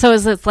residence. So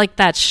it's like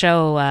that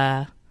show,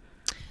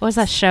 what was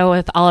that show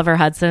with Oliver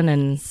Hudson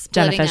and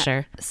Jenna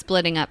Fisher?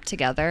 Splitting up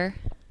together.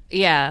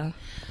 Yeah.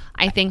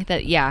 I think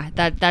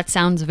that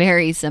sounds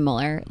very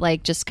similar.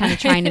 Like just kind of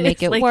trying to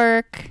make it like,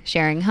 work,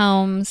 sharing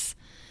homes.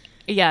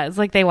 Yeah, it's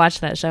like they watch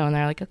that show and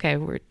they're like, okay,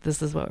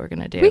 this is what we're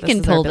going to do. We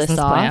can pull this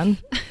off. Plan.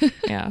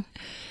 Yeah.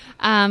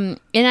 In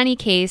any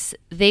case,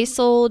 they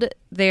sold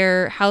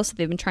their house that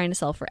they've been trying to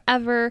sell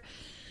forever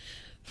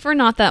for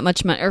not that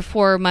much money, or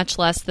for much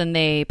less than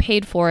they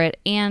paid for it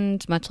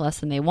and much less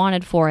than they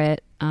wanted for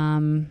it.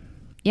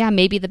 Yeah,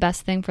 maybe the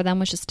best thing for them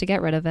was just to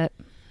get rid of it.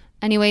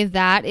 Anyway,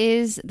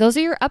 those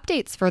are your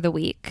updates for the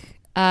week.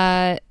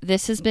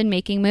 This has been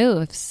Making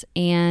Moves,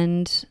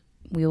 and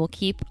we will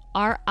keep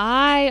our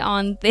eye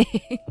on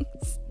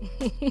things.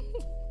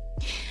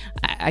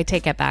 I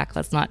take it back.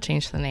 Let's not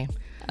change the name.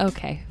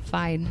 Okay,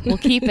 fine. We'll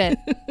keep it.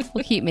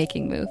 We'll keep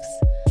making moves.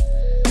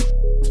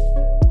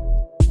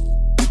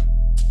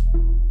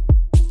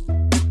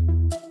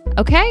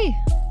 Okay,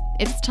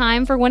 it's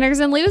time for Winners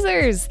and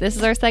Losers. This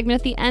is our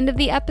segment at the end of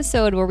the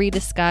episode where we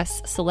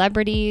discuss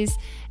celebrities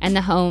and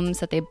the homes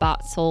that they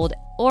bought, sold,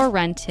 or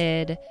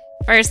rented.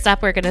 First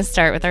up, we're going to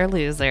start with our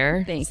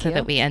loser Thank so you.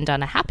 that we end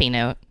on a happy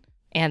note.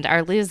 And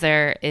our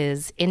loser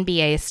is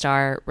NBA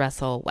star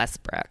Russell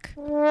Westbrook.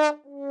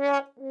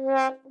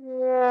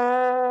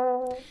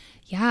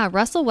 Yeah,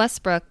 Russell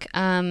Westbrook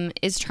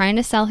is trying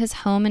to sell his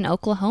home in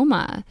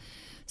Oklahoma.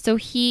 So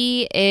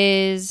he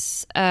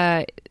is,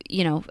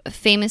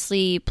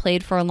 famously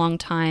played for a long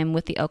time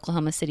with the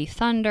Oklahoma City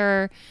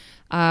Thunder,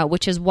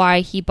 which is why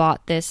he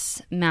bought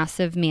this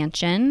massive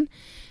mansion.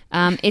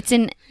 It's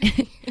in...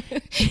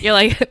 You're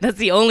like, that's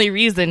the only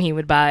reason he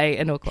would buy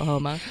in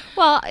Oklahoma.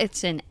 Well,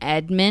 it's in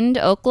Edmond,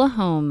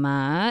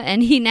 Oklahoma,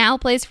 and he now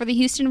plays for the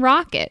Houston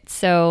Rockets.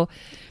 So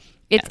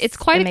it's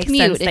quite a makes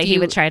commute. sense that he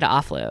would try to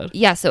offload.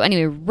 Yeah, so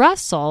anyway,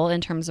 Russell,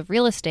 in terms of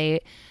real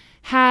estate,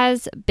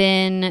 has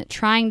been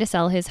trying to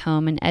sell his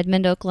home in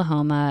Edmond,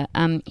 Oklahoma.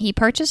 He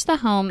purchased the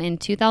home in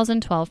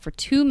 2012 for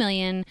 $2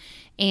 million,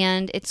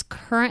 and it's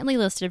currently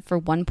listed for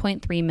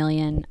 $1.3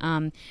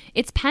 million.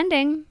 It's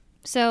pending,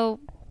 so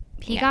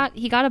he got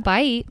a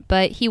bite,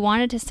 but he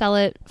wanted to sell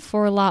it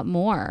for a lot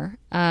more.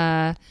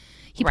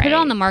 He put it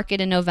on the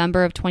market in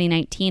November of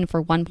 2019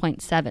 for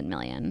 $1.7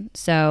 million,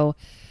 so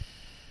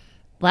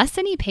less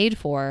than he paid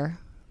for.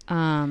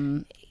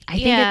 I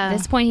think at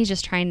this point he's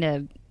just trying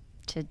to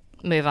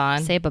move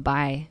on. Say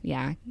bye-bye.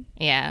 Yeah.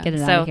 Yeah. Get it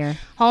out of here.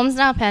 Home's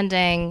now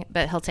pending,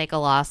 but he'll take a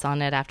loss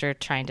on it after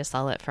trying to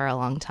sell it for a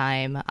long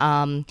time.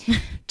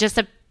 Just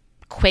a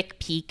quick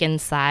peek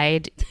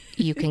inside,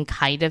 you can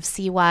kind of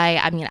see why.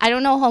 I mean, I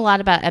don't know a whole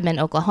lot about Edmond,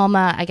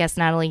 Oklahoma. I guess,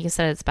 Natalie, you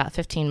said it's about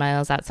 15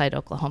 miles outside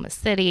Oklahoma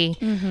City.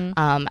 Mm-hmm.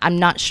 I'm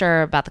not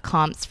sure about the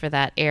comps for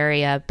that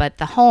area, but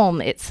the home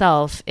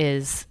itself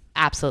is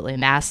absolutely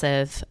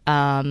massive.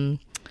 And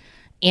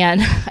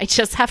I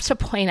just have to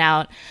point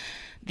out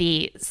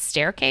the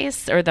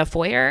staircase or the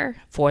foyer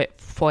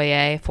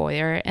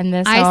in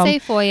this home. I say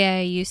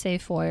foyer, you say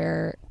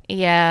foyer.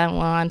 Yeah, well,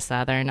 I'm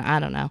Southern.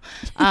 I don't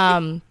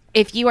know.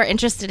 If you are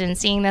interested in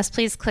seeing this,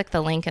 please click the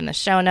link in the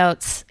show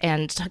notes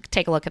and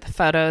take a look at the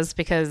photos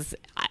because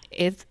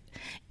it's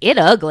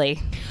ugly.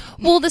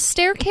 Well, the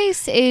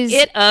staircase is...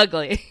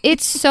 ugly.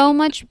 It's so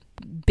much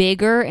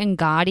bigger and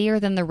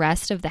gaudier than the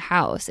rest of the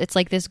house. It's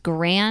like this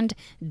grand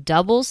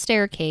double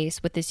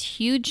staircase with this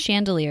huge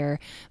chandelier,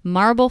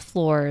 marble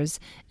floors,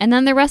 and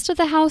then the rest of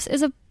the house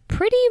is a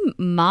pretty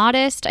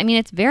modest... I mean,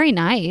 it's very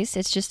nice.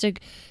 It's just a...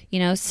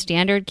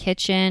 standard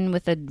kitchen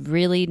with a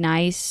really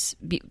nice,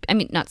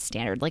 not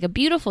standard, like a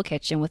beautiful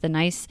kitchen with a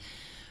nice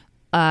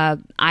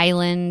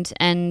island.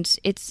 And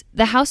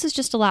the house is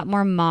just a lot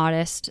more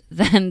modest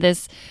than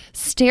this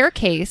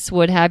staircase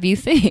would have you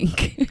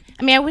think.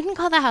 I mean, I wouldn't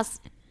call the house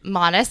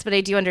modest, but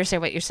I do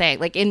understand what you're saying.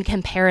 Like in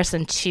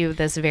comparison to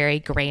this very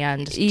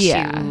grand,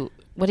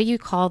 what do you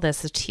call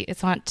this?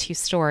 It's not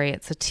 2-story.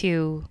 It's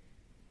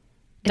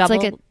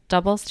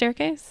double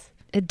staircase.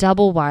 A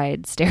double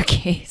wide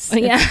staircase.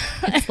 Yeah.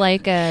 It's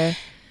like I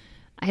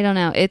don't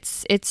know.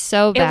 It's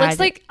so bad. It looks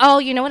like,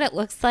 you know what it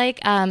looks like?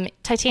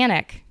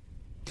 Titanic.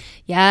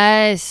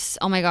 Yes.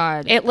 Oh my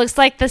God. It looks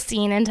like the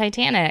scene in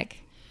Titanic.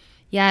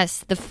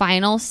 Yes. The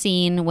final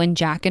scene when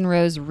Jack and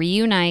Rose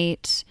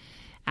reunite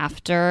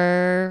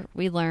after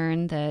we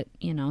learn that,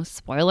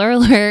 spoiler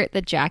alert,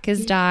 that Jack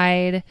has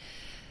died.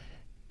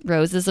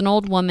 Rose is an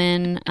old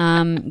woman.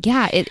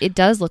 It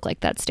does look like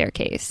that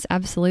staircase.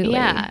 Absolutely.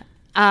 Yeah.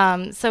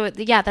 It's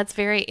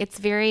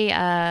very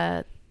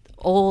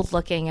old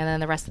looking, and then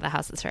the rest of the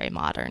house is very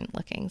modern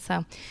looking.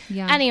 So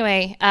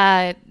anyway,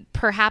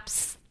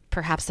 perhaps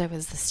it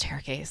was the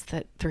staircase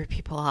that threw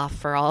people off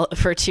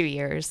for 2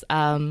 years.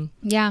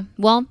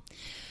 Well,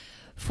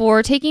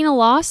 for taking a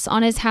loss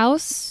on his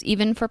house,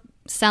 even for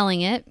selling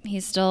it,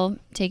 he's still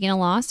taking a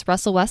loss.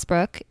 Russell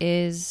Westbrook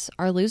is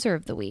our loser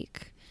of the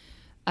week.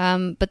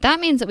 But that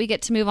means that we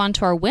get to move on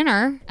to our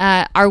winner.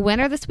 Our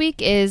winner this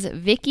week is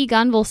Vicki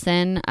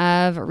Gunvalson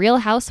of Real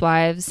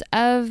Housewives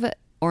of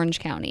Orange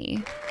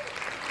County.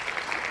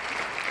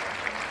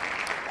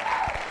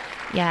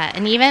 Yeah,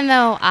 and even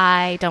though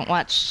I don't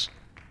watch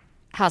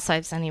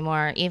Housewives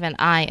anymore, even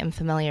I am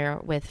familiar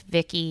with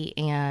Vicki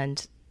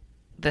and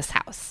this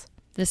house.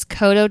 This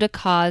Coto de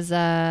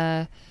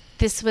Casa.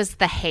 This was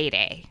the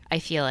heyday, I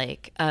feel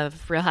like,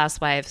 of Real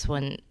Housewives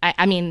when,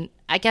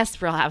 I guess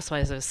Real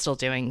Housewives was still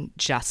doing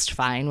just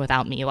fine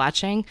without me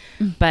watching.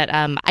 But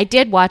I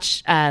did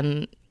watch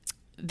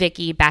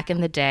Vicki back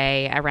in the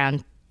day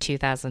around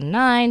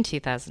 2009,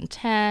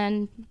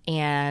 2010,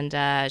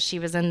 and she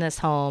was in this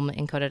home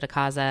in Coto de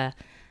Caza,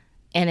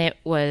 and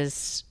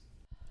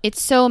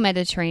it's so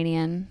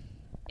Mediterranean.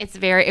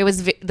 It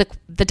was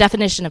the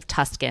definition of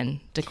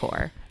Tuscan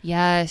decor.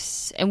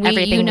 Yes, and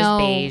everything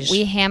was beige.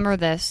 We hammer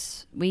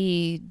this.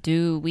 We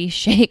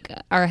shake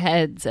our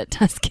heads at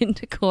Tuscan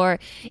decor.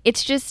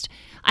 It's just,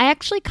 I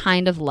actually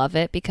kind of love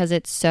it because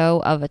it's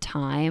so of a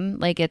time.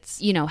 Like, it's,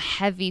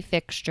 heavy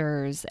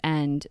fixtures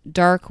and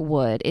dark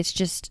wood. It's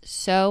just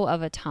so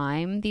of a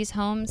time, these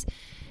homes.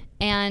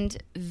 And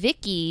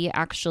Vicky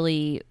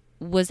actually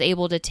was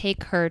able to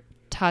take her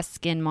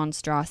Tuscan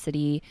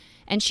monstrosity,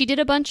 and she did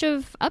a bunch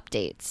of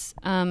updates.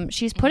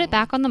 She's put it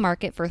back on the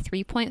market for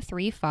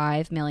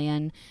 $3.35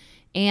 million,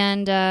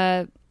 and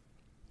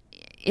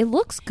it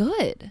looks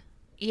good.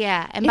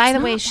 Yeah, and by the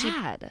way,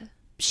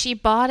 she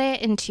bought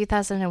it in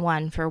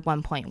 2001 for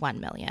 $1.1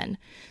 million.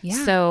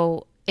 Yeah.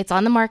 So it's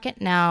on the market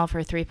now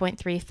for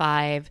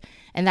 $3.35,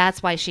 and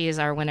that's why she is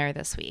our winner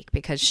this week,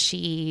 because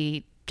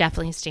she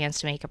definitely stands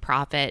to make a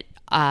profit.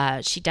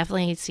 She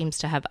definitely seems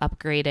to have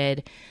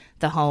upgraded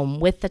the home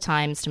with the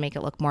times to make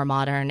it look more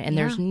modern, and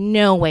there's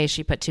no way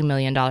she put $2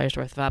 million worth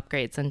of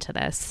upgrades into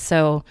this.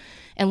 So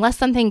unless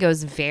something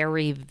goes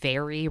very,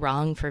 very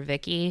wrong for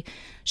Vicky,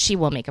 she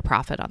will make a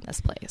profit on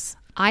this place.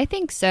 I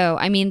think so.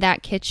 I mean,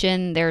 that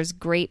kitchen, there's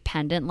great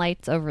pendant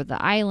lights over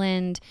the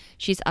island.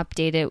 She's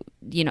updated,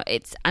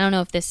 I don't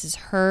know if this is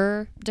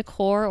her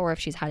decor or if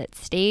she's had it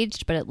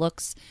staged, but it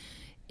looks,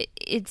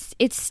 it's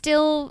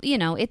still,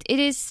 it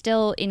is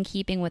still in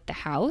keeping with the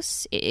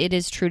house. It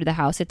is true to the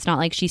house. It's not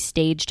like she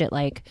staged it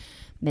like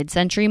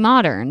mid-century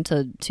modern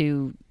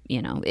to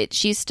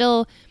she's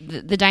still,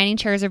 the dining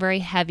chairs are very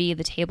heavy.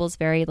 The table's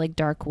very like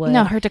dark wood.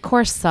 No, her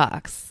decor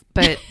sucks,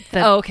 but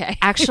the okay.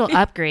 actual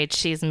upgrades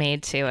she's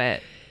made to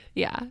it,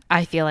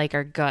 I feel like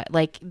are good.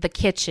 Like the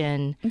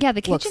kitchen. Yeah,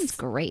 the kitchen's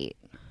great.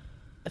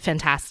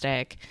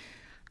 Fantastic.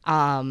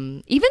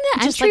 Even the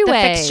just entryway,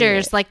 like the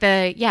fixtures, like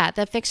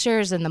the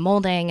fixtures and the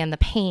molding and the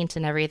paint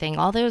and everything,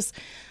 all those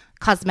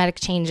cosmetic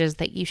changes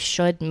that you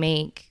should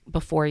make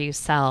before you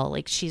sell,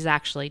 like she's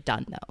actually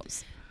done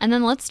those. And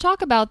then let's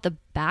talk about the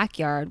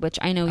backyard, which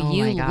I know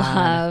you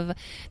love.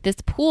 This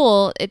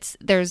pool,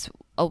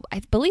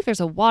 I believe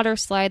there's a water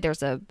slide,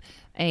 there's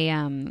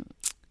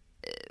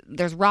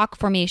there's rock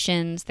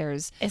formations,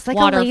 it's like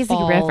waterfalls. A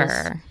lazy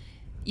river.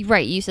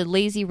 Right, you said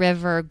lazy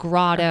river,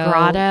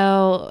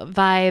 grotto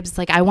vibes.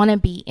 Like, I want to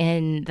be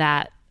in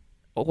that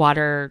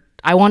water.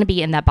 I want to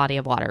be in that body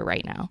of water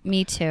right now.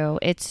 Me too.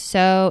 It's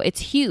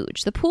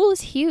huge. The pool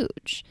is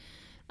huge.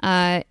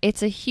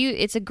 It's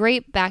a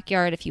great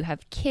backyard if you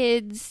have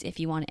kids,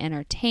 if you want to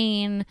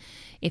entertain,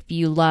 if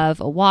you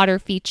love a water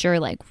feature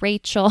like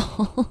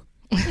Rachel.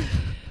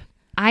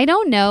 I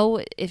don't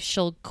know if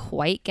she'll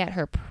quite get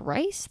her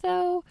price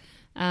though.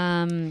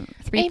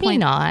 Maybe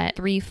not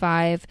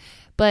 3.5,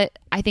 but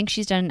I think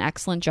she's done an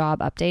excellent job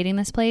updating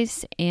this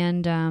place,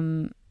 and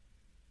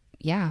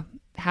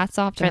hats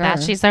off to her. For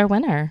that, she's our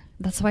winner.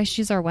 That's why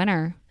she's our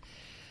winner.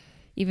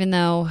 Even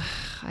though,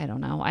 I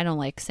don't know, I don't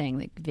like saying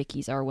that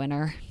Vicky's our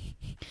winner.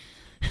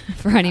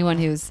 For anyone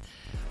who's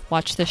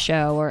watched the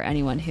show or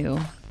anyone who,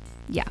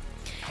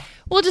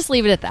 we'll just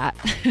leave it at that.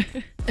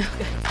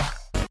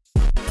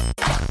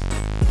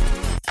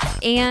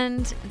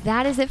 And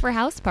that is it for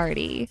House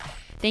Party.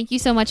 Thank you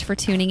so much for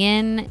tuning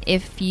in.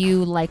 If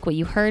you like what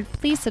you heard,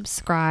 please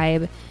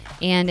subscribe.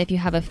 And if you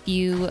have a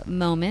few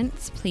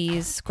moments,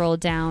 please scroll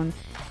down,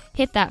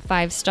 hit that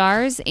 5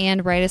 stars,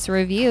 and write us a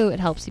review. It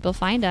helps people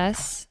find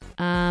us.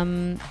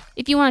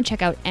 If you want to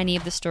check out any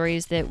of the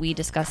stories that we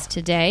discussed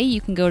today,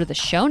 you can go to the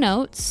show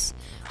notes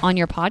on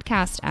your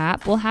podcast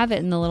app. We'll have it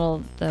in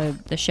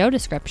the show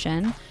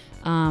description.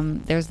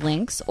 There's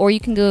links, or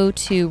you can go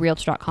to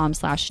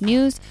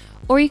realtor.com/news,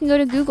 or you can go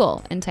to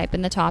Google and type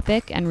in the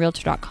topic and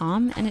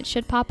realtor.com, and it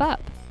should pop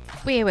up.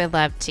 We would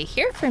love to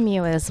hear from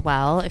you as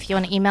well. If you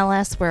want to email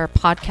us, we're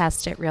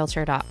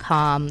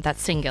podcast@realtor.com.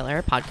 That's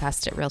singular,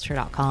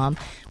 podcast@realtor.com.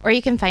 Or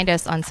you can find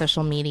us on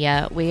social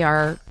media.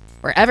 We're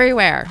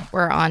everywhere.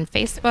 We're on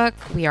Facebook,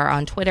 we are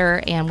on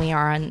Twitter, and we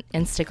are on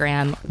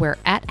Instagram. We're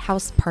at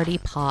House Party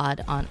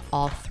Pod on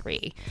all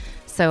 3.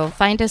 So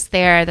find us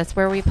there. That's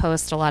where we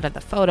post a lot of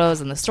the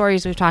photos and the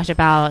stories we've talked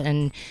about,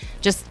 and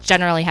just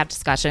generally have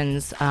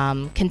discussions.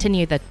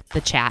 Continue the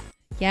chat.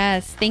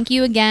 Yes. Thank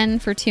you again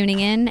for tuning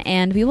in,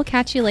 and we will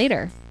catch you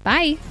later.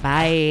 Bye.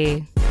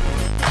 Bye.